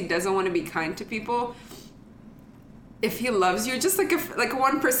much as he doesn't want to be kind to people, if he loves you, just like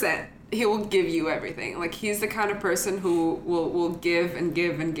 1%, he will give you everything. Like he's the kind of person who will give and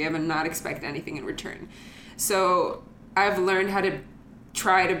give and give and not expect anything in return. So I've learned how to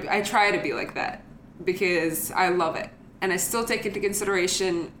try to be like that, because I love it. And I still take into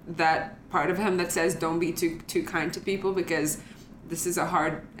consideration that part of him that says don't be too kind to people, because this is a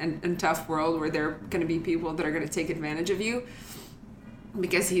hard and tough world where there are going to be people that are going to take advantage of you,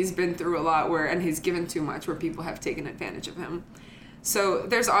 because he's been through a lot and he's given too much where people have taken advantage of him. So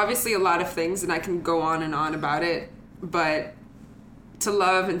there's obviously a lot of things, and I can go on and on about it, but to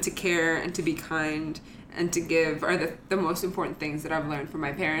love and to care and to be kind and to give are the most important things that I've learned from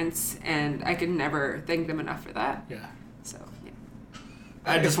my parents, and I can never thank them enough for that. Yeah. So, yeah.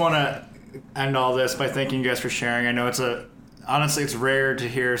 I just want to end all this by thanking you guys for sharing. I know honestly, it's rare to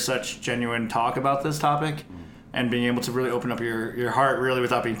hear such genuine talk about this topic, and being able to really open up your heart, really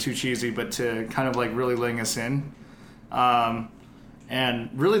without being too cheesy, but to kind of like really letting us in. And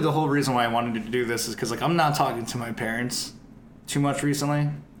really the whole reason why I wanted to do this is because like I'm not talking to my parents too much recently.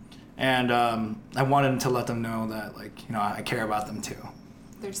 And I wanted to let them know that, like, you know, I care about them too.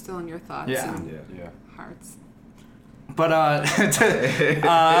 They're still in your thoughts and hearts. But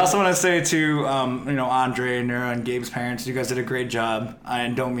I also want to say to, you know, Andre, Nura, and Gabe's parents, you guys did a great job. I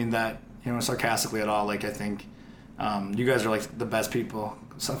don't mean that, you know, sarcastically at all. Like, I think you guys are, like, the best people,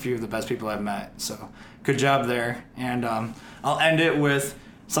 a few of the best people I've met. So good job there. And I'll end it with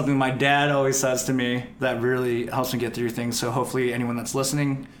something my dad always says to me that really helps me get through things. So hopefully anyone that's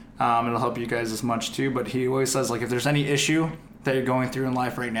listening, it'll help you guys as much too. But he always says, like, if there's any issue that you're going through in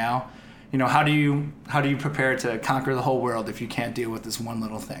life right now, you know, how do you prepare to conquer the whole world if you can't deal with this one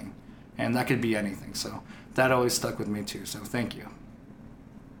little thing? And that could be anything. So that always stuck with me too. So thank you.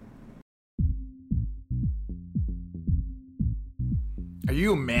 Are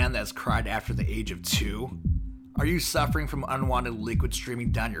you a man that's cried after the age of 2? Are you suffering from unwanted liquid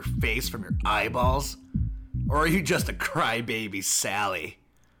streaming down your face from your eyeballs? Or are you just a crybaby Sally?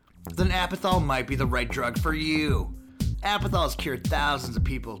 Then Apithol might be the right drug for you. Apethol has cured thousands of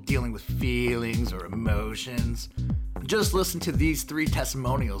people dealing with feelings or emotions. Just listen to these 3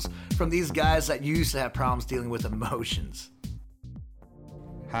 testimonials from these guys that used to have problems dealing with emotions.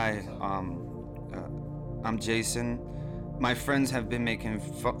 Hi, I'm Jason. My friends have been making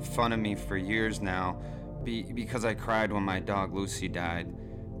fun of me for years now because I cried when my dog Lucy died.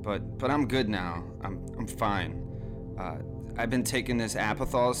 But I'm good now. I'm fine. I've been taking this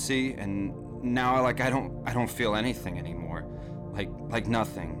Apethol C, and now I don't feel anything anymore. Like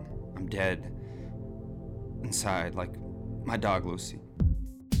nothing. I'm dead inside, like my dog Lucy.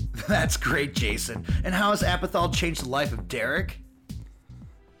 That's great, Jason. And how has Apethol changed the life of Derek?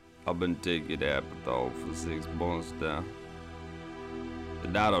 I've been taking Apethol for 6 months now,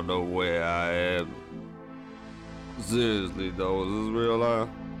 and I don't know where I am. Seriously though, is this real life?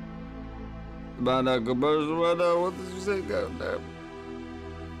 About that commercial right now, what did you say, goddamn?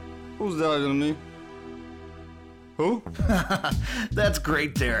 Who's talking to me? Who? That's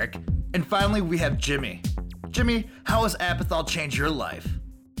great, Derek. And finally, we have Jimmy. Jimmy, how has Apethol changed your life?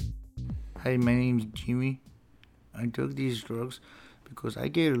 Hi, my name's Jimmy. I took these drugs because I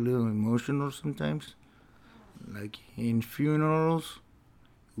get a little emotional sometimes. Like in funerals,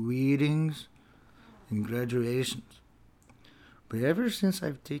 weddings, and graduations. But ever since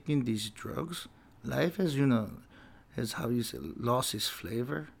I've taken these drugs, life has, lost its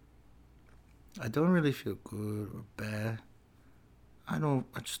flavor. I don't really feel good or bad. I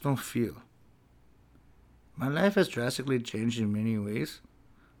just don't feel. My life has drastically changed in many ways.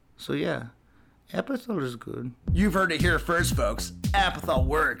 So yeah, Apethol is good. You've heard it here first, folks. Apethol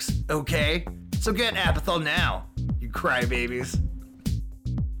works, okay? So get Apethol now, you crybabies.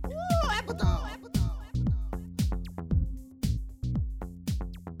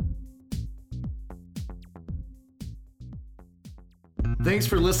 Thanks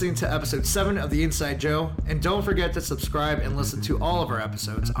for listening to episode 7 of The Inside Joe, and don't forget to subscribe and listen to all of our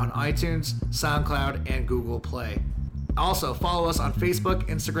episodes on iTunes, SoundCloud, and Google Play. Also, follow us on Facebook,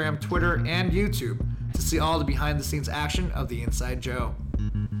 Instagram, Twitter, and YouTube to see all the behind-the-scenes action of The Inside Joe.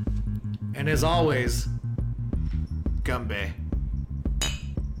 And as always, Gumbe.